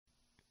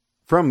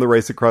From the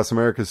Race Across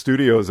America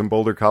studios in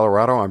Boulder,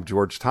 Colorado, I'm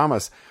George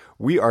Thomas.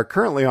 We are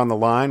currently on the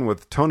line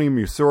with Tony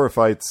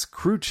Musorafite's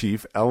crew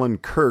chief, Ellen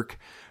Kirk.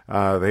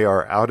 They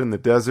are out in the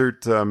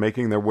desert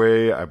making their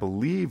way, I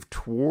believe,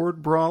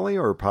 toward Brawley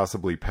or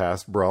possibly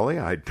past Brawley.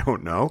 I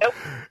don't know. Nope.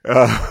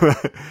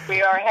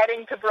 We are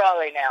heading to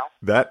Brawley now.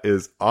 That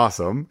is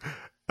awesome.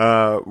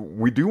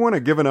 We do want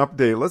to give an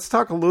update. Let's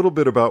talk a little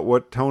bit about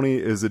what Tony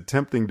is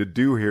attempting to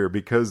do here,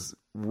 because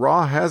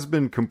Raw has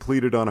been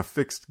completed on a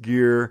fixed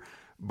gear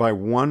by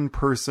one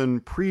person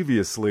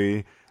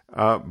previously,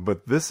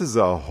 but this is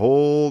a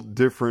whole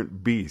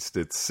different beast.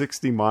 It's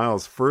 60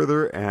 miles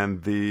further,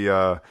 and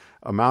the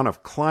amount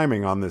of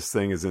climbing on this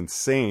thing is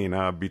insane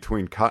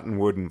between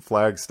Cottonwood and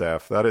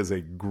Flagstaff. That is a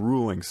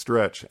grueling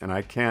stretch, and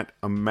I can't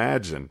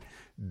imagine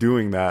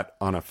doing that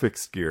on a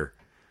fixed gear.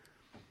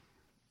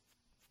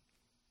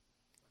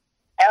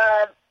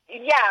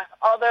 Yeah,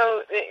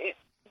 although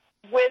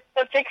with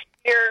the fixed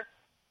gear,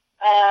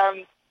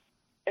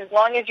 as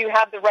long as you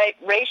have the right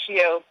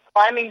ratio,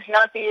 climbing's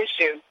not the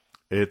issue.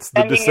 It's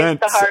the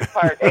descent. Is the hard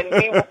part.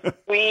 And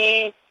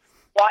we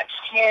watched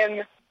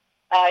him.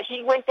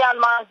 He went down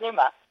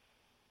Montezuma,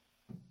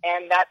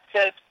 and that's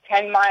a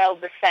 10-mile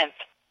descent.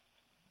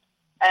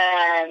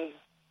 And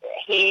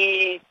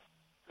he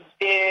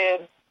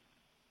did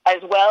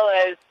as well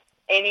as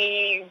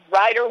any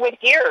rider with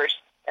gears.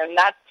 And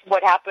that's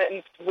what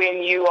happens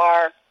when you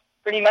are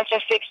pretty much a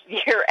fixed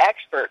gear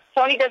expert.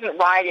 Tony doesn't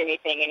ride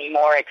anything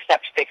anymore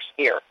except fixed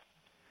gear.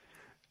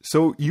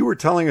 So you were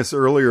telling us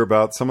earlier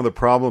about some of the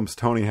problems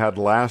Tony had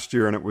last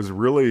year, and it was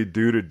really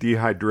due to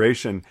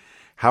dehydration.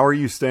 How are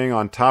you staying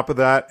on top of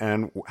that,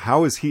 and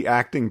how is he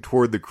acting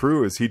toward the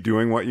crew? Is he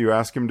doing what you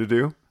ask him to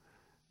do?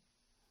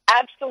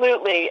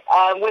 Absolutely.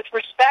 With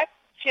respect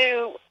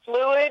to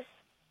fluid,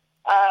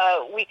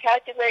 we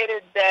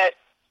calculated that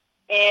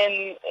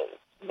in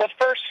the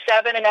first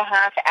 7.5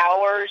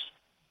 hours,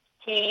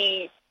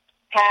 he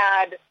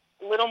had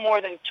a little more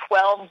than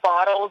 12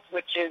 bottles,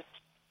 which is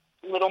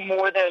a little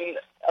more than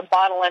a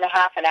bottle and a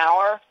half an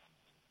hour,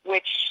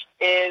 which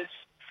is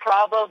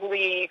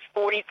probably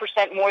 40%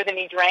 more than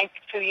he drank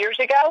 2 years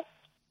ago.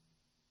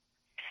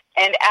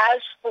 And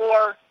as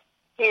for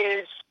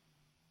his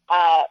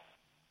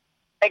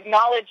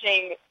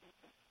acknowledging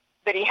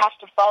that he has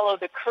to follow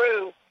the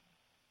crew,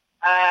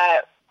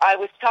 I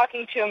was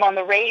talking to him on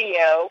the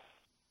radio,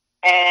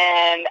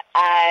 and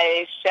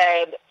I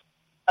said,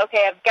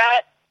 okay, I've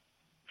got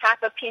half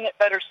a peanut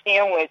butter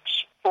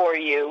sandwich for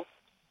you.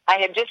 I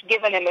had just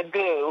given him a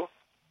goo,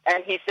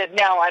 and he said,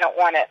 no, I don't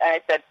want it. And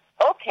I said,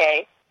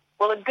 okay,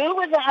 well, a goo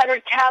is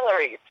 100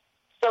 calories.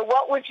 So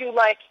what would you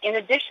like in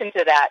addition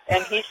to that?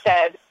 And he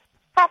said,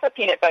 half a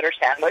peanut butter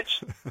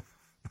sandwich.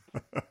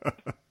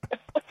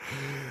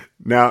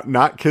 Now,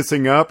 not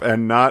kissing up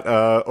and not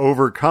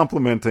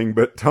over-complimenting,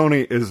 but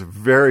Tony is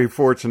very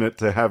fortunate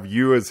to have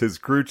you as his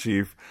crew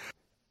chief.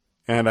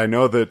 And I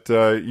know that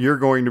you're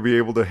going to be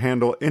able to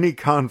handle any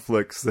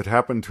conflicts that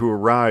happen to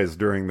arise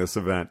during this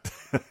event.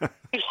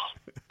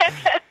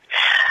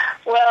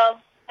 Well,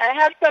 I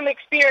have some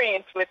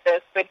experience with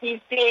this, but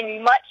he's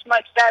being much,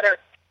 much better.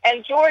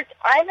 And, George,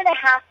 I'm going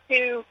to have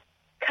to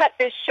cut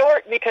this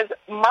short because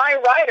my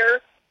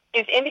rider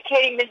is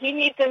indicating that he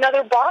needs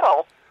another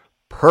bottle.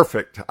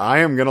 Perfect. I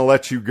am going to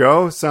let you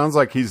go. Sounds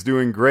like he's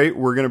doing great.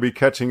 We're going to be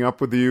catching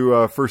up with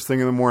you first thing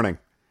in the morning.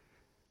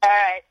 All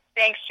right.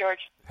 Thanks, George.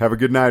 Have a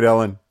good night,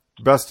 Ellen.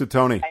 Best to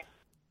Tony. Bye.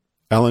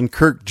 Ellen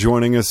Kirk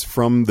joining us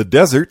from the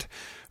desert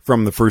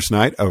from the first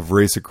night of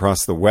Race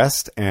Across the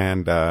West.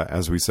 And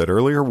as we said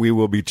earlier, we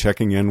will be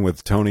checking in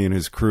with Tony and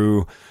his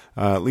crew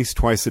at least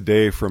twice a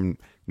day from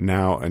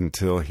now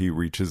until he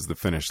reaches the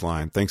finish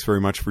line. Thanks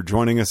very much for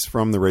joining us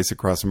from the Race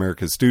Across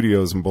America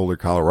studios in Boulder,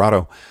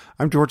 Colorado.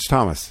 I'm George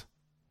Thomas.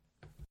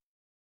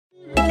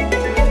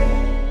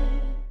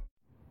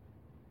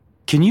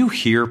 Can you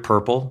hear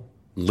purple?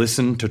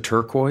 Listen to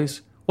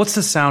turquoise? What's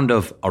the sound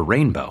of a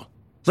rainbow?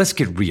 Let's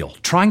get real.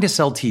 Trying to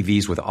sell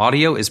TVs with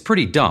audio is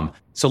pretty dumb,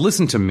 so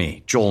listen to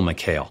me, Joel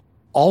McHale.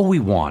 All we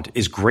want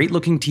is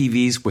great-looking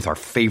TVs with our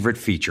favorite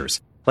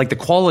features, like the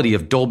quality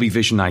of Dolby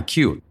Vision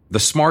IQ, the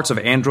smarts of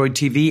Android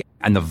TV,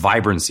 and the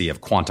vibrancy of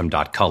Quantum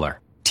Dot Color.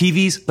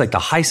 TVs like the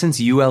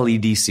Hisense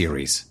ULED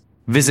series.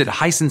 Visit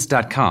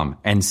Hisense.com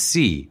and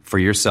see for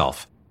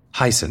yourself.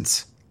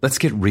 Hisense. Let's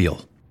get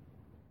real.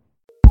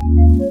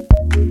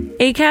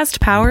 Acast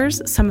powers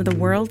some of the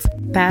world's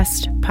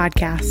best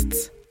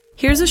podcasts.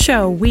 Here's a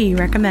show we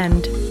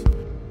recommend.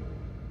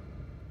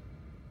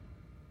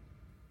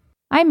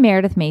 I'm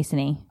Meredith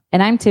Masony.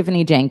 And I'm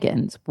Tiffany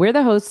Jenkins. We're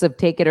the hosts of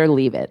Take It or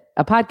Leave It,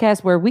 a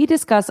podcast where we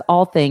discuss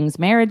all things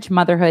marriage,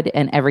 motherhood,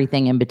 and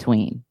everything in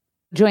between.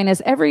 Join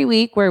us every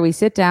week where we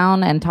sit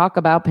down and talk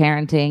about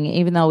parenting,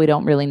 even though we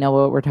don't really know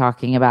what we're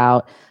talking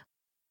about.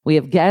 We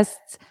have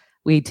guests,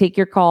 we take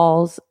your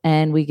calls,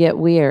 and we get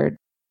weird.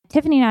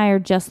 Tiffany and I are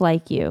just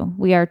like you.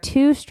 We are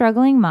two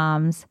struggling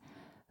moms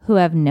who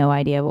have no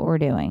idea what we're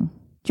doing.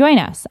 Join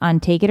us on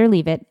Take It or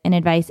Leave It, an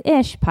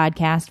advice-ish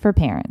podcast for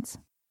parents.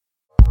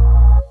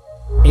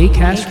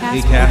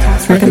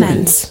 Acast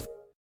recommends.